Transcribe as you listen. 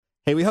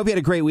Hey, we hope you had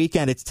a great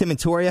weekend. It's Tim and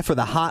Toria for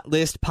the Hot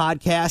List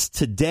podcast.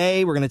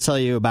 Today, we're going to tell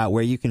you about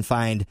where you can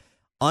find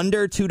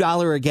under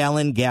 $2 a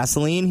gallon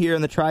gasoline here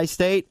in the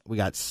tri-state. We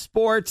got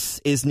sports.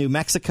 Is New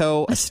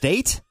Mexico a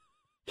state?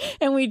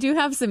 And we do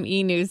have some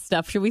e-news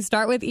stuff. Should we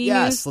start with e-news?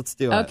 Yes, let's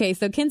do it. Okay,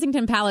 so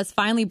Kensington Palace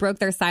finally broke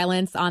their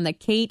silence on the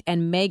Kate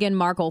and Meghan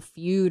Markle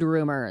feud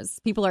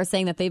rumors. People are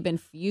saying that they've been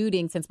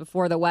feuding since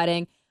before the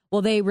wedding.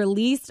 Well, they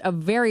released a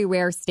very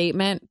rare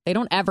statement. They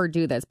don't ever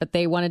do this, but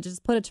they want to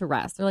just put it to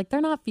rest. They're like,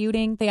 they're not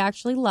feuding. They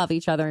actually love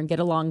each other and get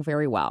along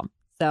very well.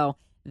 So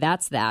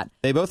that's that.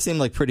 They both seem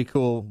like pretty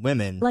cool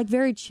women. Like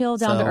very chill,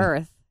 down to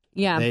earth.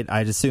 Yeah.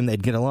 I'd assume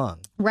they'd get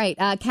along. Right.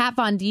 Kat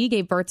Von D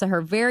gave birth to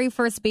her very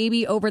first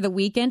baby over the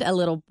weekend, a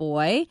little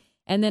boy.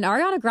 And then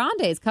Ariana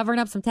Grande is covering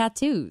up some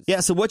tattoos. Yeah,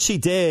 so what she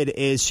did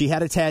is she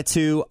had a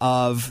tattoo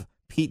of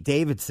Pete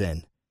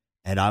Davidson.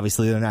 And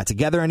obviously they're not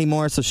together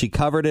anymore, so she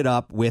covered it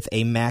up with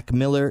a Mac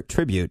Miller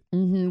tribute.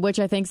 Which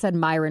I think said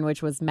Myron,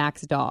 which was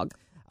Mac's dog.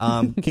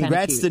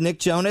 Congrats to Nick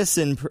Jonas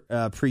and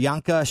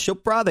Priyanka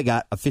Chopra. They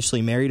got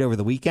officially married over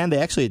the weekend. They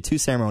actually had two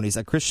ceremonies,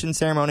 a Christian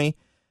ceremony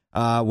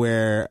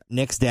where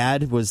Nick's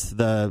dad was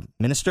the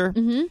minister,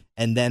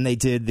 and then they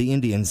did the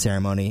Indian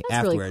ceremony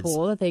afterwards. That's really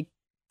cool that they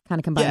kind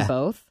of combine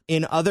both.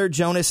 In other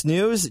Jonas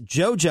news,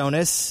 Joe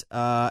Jonas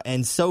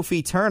and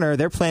Sophie Turner,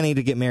 they're planning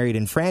to get married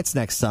in France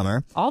next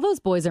summer. All those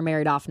boys are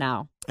married off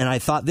now. And I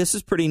thought this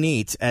was pretty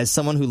neat. As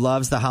someone who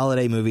loves the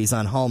holiday movies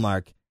on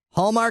Hallmark,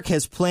 Hallmark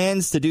has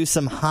plans to do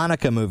some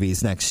Hanukkah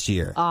movies next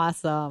year.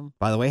 Awesome.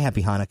 By the way,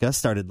 happy Hanukkah.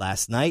 Started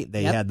last night.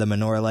 They had the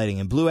menorah lighting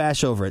in Blue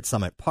Ash over at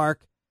Summit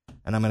Park.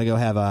 And I'm going to go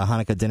have a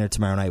Hanukkah dinner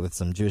tomorrow night with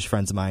some Jewish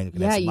friends of mine.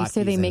 Yeah, you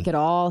say they make it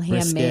all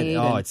handmade.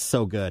 Oh, it's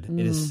so good.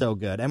 It is so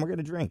good. And we're going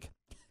to drink.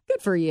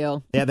 Good for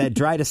you. Yeah, that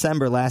dry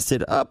December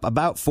lasted up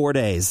about 4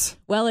 days.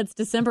 Well, it's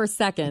December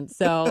 2nd,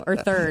 or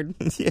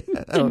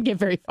 3rd. Didn't get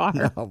very far.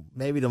 No,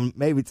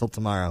 maybe till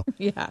tomorrow.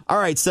 Yeah. All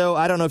right, so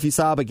I don't know if you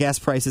saw, but gas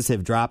prices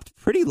have dropped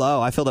pretty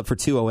low. I filled up for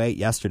 $2.08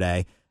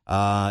 yesterday.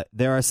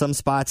 There are some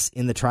spots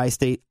in the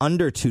tri-state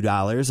under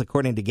 $2,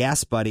 according to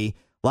Gas Buddy.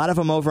 A lot of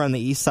them over on the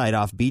east side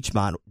off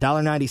Beachmont.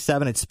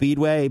 $1.97 at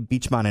Speedway,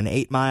 Beachmont an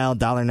 8 Mile,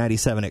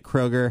 $1.97 at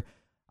Kroger.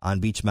 On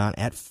Beachmont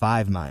at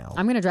 5 Mile.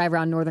 I'm going to drive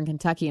around northern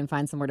Kentucky and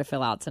find somewhere to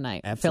fill out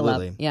tonight.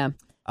 Absolutely. Fill up.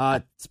 Yeah.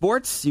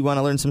 Sports? You want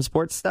to learn some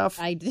sports stuff?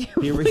 I do.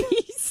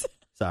 Please.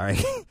 Sorry.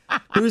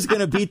 Who's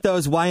going to beat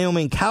those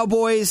Wyoming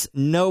Cowboys?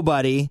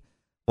 Nobody.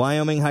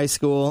 Wyoming High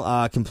School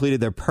completed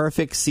their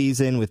perfect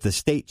season with the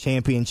state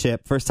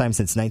championship. First time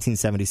since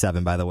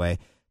 1977, by the way.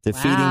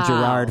 Defeating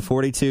Girard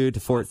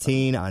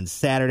 42-14 on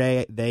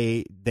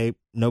Saturday.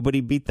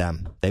 Nobody beat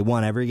them. They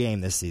won every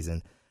game this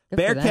season.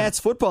 Bearcats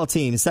football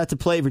team is set to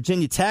play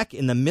Virginia Tech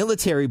in the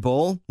Military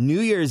Bowl New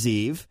Year's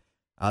Eve.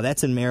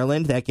 That's in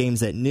Maryland. That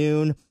game's at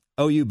noon.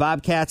 OU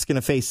Bobcats going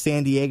to face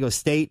San Diego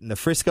State in the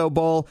Frisco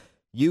Bowl.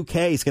 UK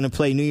is going to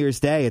play New Year's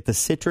Day at the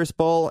Citrus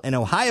Bowl. And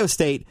Ohio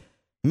State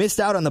missed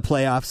out on the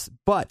playoffs,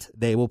 but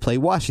they will play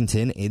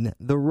Washington in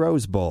the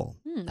Rose Bowl.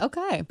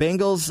 Okay.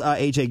 Bengals,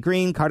 A.J.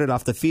 Green carted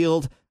off the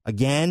field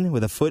again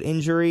with a foot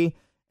injury.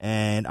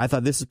 And I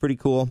thought this is pretty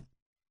cool.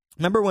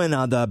 Remember when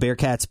the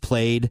Bearcats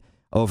played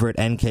over at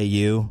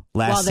NKU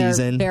last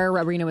season? Their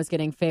arena was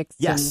getting fixed.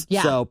 Yes.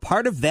 So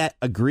part of that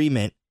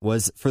agreement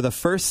was for the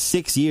first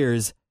 6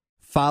 years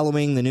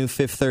following the new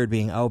Fifth Third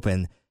being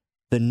open,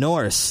 the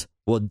Norse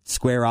will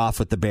square off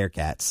with the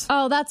Bearcats.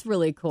 Oh, that's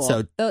really cool.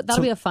 So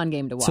that'll be a fun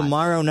game to watch.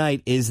 Tomorrow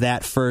night is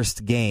that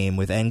first game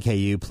with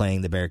NKU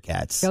playing the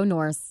Bearcats. Go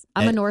Norse.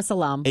 I'm a Norse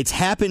alum. It's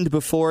happened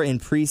before in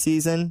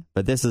preseason,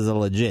 but this is a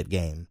legit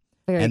game.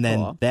 Very and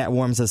cool. then that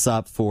warms us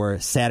up for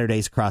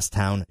Saturday's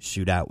crosstown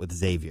shootout with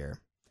Xavier.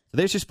 So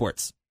there's your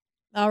sports.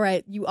 All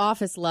right, you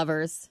Office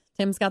lovers.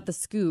 Tim's got the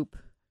scoop.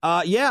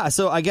 Yeah,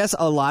 so I guess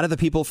a lot of the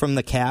people from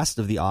the cast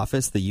of The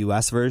Office, the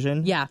U.S.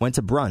 version, went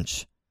to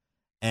brunch.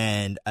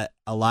 And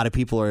a lot of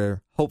people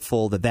are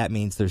hopeful that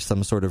means there's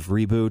some sort of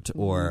reboot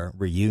or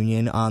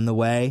reunion on the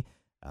way.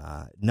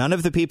 None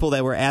of the people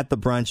that were at the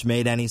brunch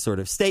made any sort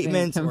of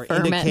statement or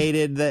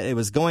indicated that it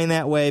was going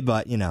that way,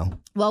 but, you know.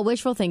 Well,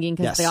 wishful thinking,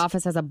 because The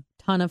Office has a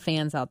ton of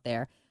fans out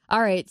there. All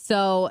right,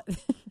 so...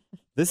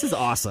 This is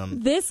awesome.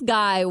 This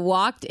guy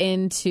walked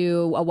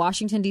into a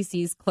Washington,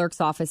 D.C.'s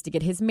clerk's office to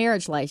get his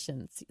marriage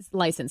license.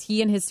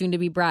 He and his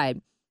soon-to-be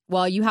bride.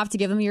 Well, you have to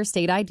give him your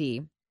state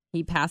ID.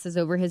 He passes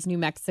over his New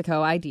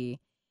Mexico ID.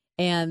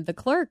 And the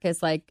clerk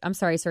is like, I'm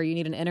sorry, sir, you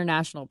need an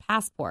international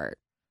passport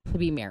to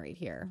be married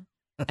here.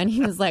 And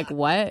he was like,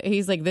 what?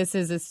 He's like, this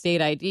is a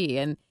state ID.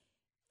 And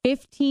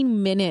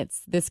 15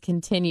 minutes this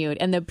continued.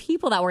 And the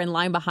people that were in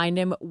line behind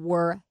him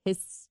were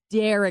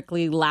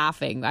hysterically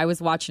laughing. I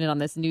was watching it on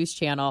this news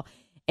channel.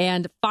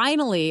 And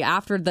finally,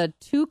 after the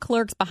two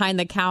clerks behind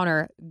the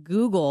counter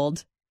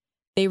Googled,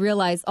 they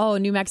realized, oh,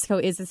 New Mexico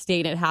is a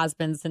state. It has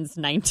been since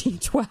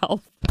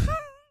 1912.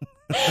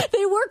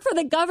 They work for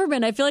the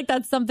government. I feel like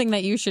that's something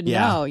that you should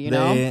know, you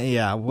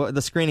know?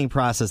 The screening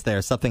process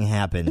there, something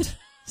happened.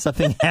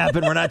 Something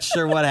happened. We're not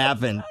sure what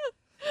happened.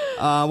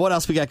 What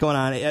else we got going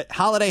on?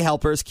 Holiday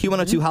Helpers,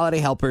 Q102 Holiday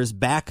Helpers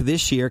back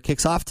this year.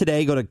 Kicks off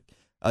today. Go to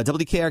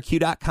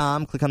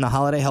WKRQ.com, click on the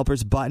Holiday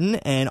Helpers button,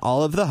 and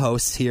all of the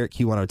hosts here at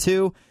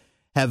Q102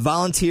 have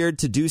volunteered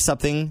to do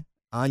something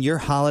on your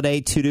holiday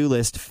to-do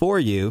list for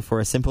you for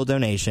a simple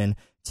donation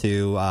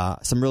to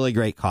some really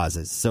great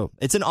causes. So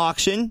it's an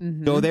auction.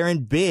 Mm-hmm. Go there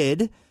and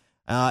bid.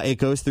 It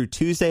goes through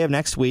Tuesday of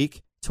next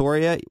week.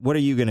 Toria, what are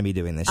you going to be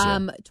doing this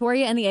year?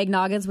 Toria and the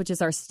Eggnoggins, which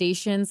is our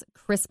station's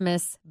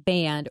Christmas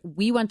band,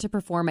 we went to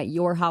perform at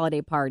your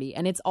holiday party,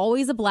 and it's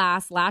always a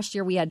blast. Last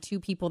year, we had 2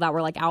 people that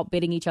were like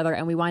outbidding each other,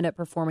 and we wind up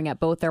performing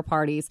at both their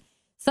parties.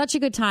 Such a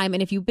good time.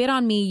 And if you bid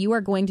on me, you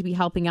are going to be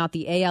helping out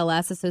the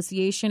ALS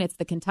Association. It's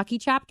the Kentucky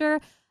chapter.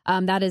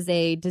 That is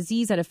a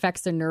disease that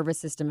affects the nervous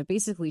system. It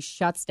basically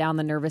shuts down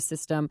the nervous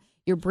system.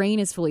 Your brain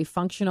is fully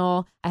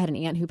functional. I had an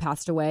aunt who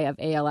passed away of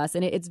ALS,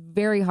 and it's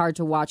very hard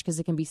to watch because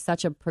it can be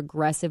such a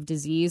progressive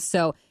disease.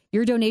 So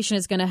your donation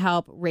is going to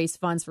help raise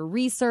funds for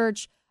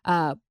research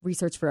for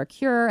a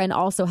cure, and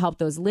also help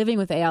those living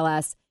with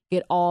ALS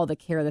get all the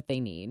care that they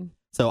need.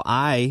 So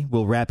I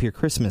will wrap your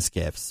Christmas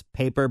gifts,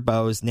 paper,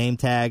 bows, name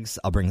tags.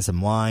 I'll bring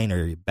some wine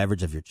or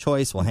beverage of your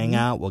choice. We'll hang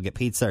out. We'll get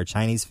pizza or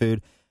Chinese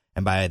food.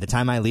 And by the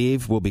time I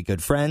leave, we'll be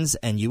good friends,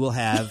 and you will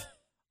have...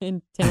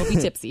 and Tim will be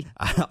tipsy.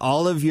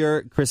 all of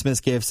your Christmas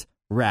gifts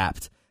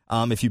wrapped.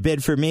 If you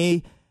bid for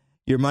me,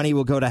 your money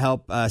will go to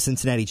help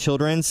Cincinnati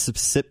children,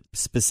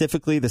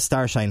 specifically the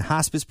Starshine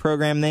Hospice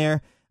program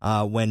there.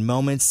 When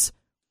moments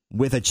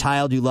with a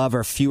child you love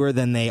are fewer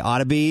than they ought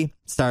to be,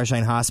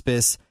 Starshine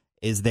Hospice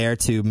is there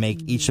to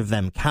make each of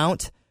them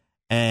count.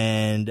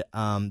 And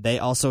they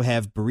also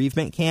have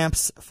bereavement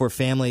camps for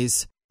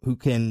families who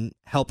can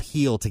help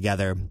heal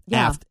together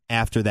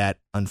after that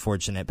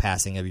unfortunate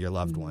passing of your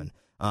loved one.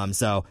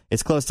 So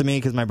it's close to me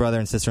because my brother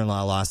and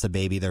sister-in-law lost a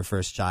baby, their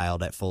first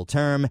child, at full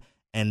term,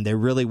 and there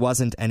really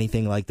wasn't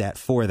anything like that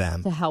for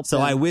them. To help so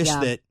them.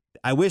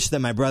 I wish that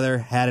my brother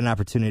had an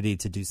opportunity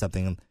to do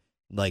something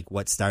like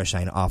what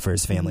Starshine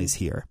offers families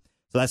here.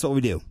 So that's what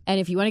we do. And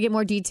if you want to get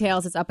more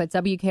details, it's up at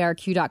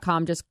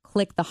WKRQ.com. Just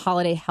click the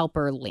Holiday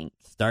Helper link.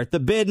 Start the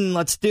bidding.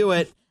 Let's do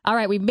it. All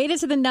right, we've made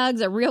it to the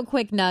nugs, a real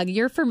quick nug.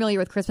 You're familiar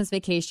with Christmas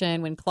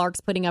Vacation when Clark's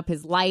putting up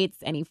his lights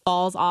and he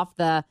falls off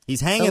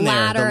He's hanging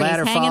ladder. There. The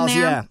ladder falls,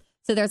 yeah.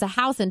 So there's a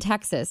house in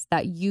Texas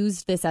that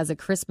used this as a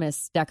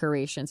Christmas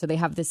decoration. So they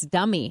have this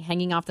dummy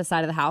hanging off the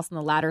side of the house and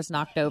the ladder's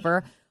knocked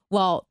over.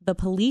 Well, the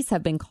police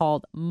have been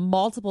called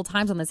multiple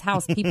times on this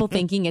house, people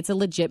thinking it's a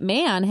legit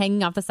man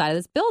hanging off the side of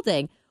this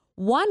building.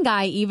 One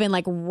guy even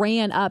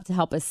ran up to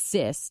help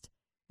assist,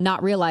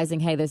 not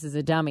realizing, hey, this is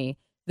a dummy.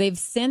 They've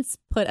since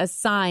put a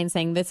sign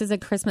saying this is a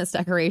Christmas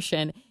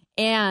decoration.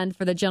 And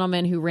for the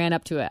gentleman who ran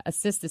up to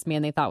assist this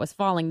man they thought was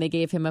falling, they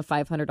gave him a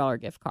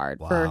 $500 gift card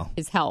for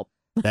his help.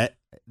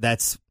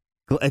 It's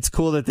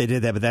cool that they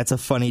did that, but that's a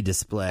funny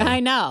display. I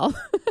know.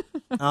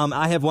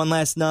 I have one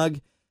last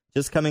nug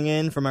just coming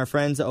in from our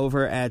friends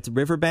over at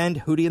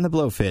Riverbend. Hootie and the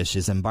Blowfish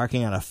is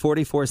embarking on a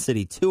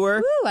 44-city tour.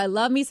 Ooh, I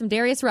love me some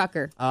Darius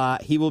Rucker.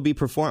 They will be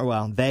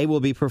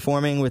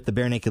performing with the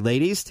Bare Naked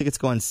Ladies. Tickets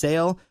go on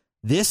sale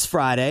this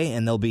Friday,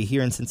 and they'll be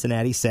here in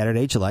Cincinnati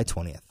Saturday, July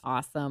 20th.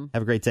 Awesome.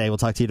 Have a great day. We'll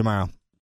talk to you tomorrow.